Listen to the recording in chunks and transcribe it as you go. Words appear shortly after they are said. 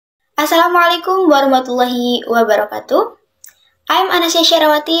Assalamualaikum warahmatullahi wabarakatuh. I'm Anastasia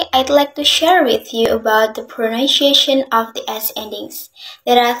Sharawati. I'd like to share with you about the pronunciation of the S endings.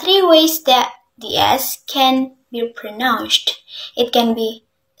 There are three ways that the S can be pronounced. It can be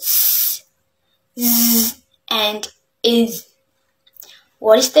S, Z, and IZ.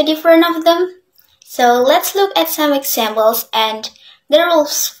 What is the difference of them? So let's look at some examples and the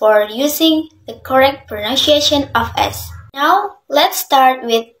rules for using the correct pronunciation of S. Now let's start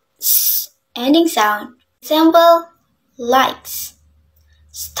with S ending sound. Example: likes,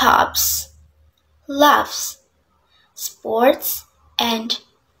 stops, loves, sports, and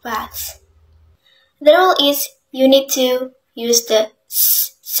baths. The rule is you need to use the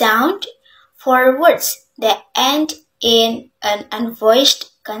S sound for words that end in an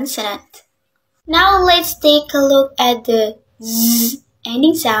unvoiced consonant. Now let's take a look at the Z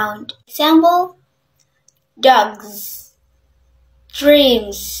ending sound. Example: dogs,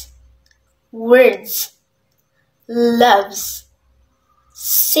 dreams, words, loves,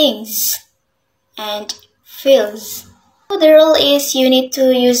 sings, and feels. So the rule is you need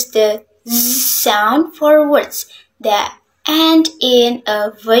to use the Z sound for words that end in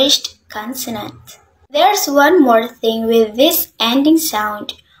a voiced consonant. There's one more thing with this ending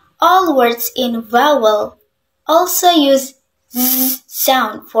sound. All words in vowel also use Z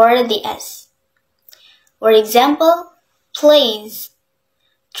sound for the S. For example, plays,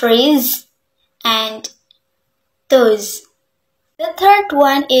 trees, and toes. The third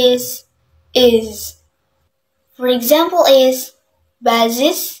one is. For example is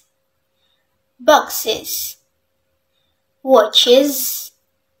bases, boxes, watches,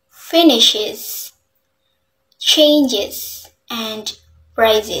 finishes, changes, and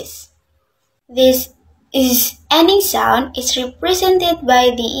prizes. This is ending sound is represented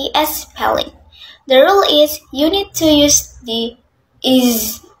by the ES spelling. The rule is you need to use the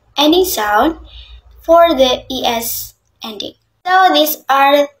is ending sound for the ES ending. So these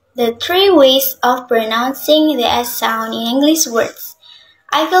are the three ways of pronouncing the S sound in English words.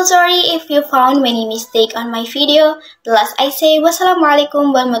 I feel sorry if you found many mistakes on my video. The last I say,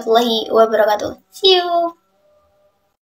 wassalamualaikum warahmatullahi wabarakatuh. See you!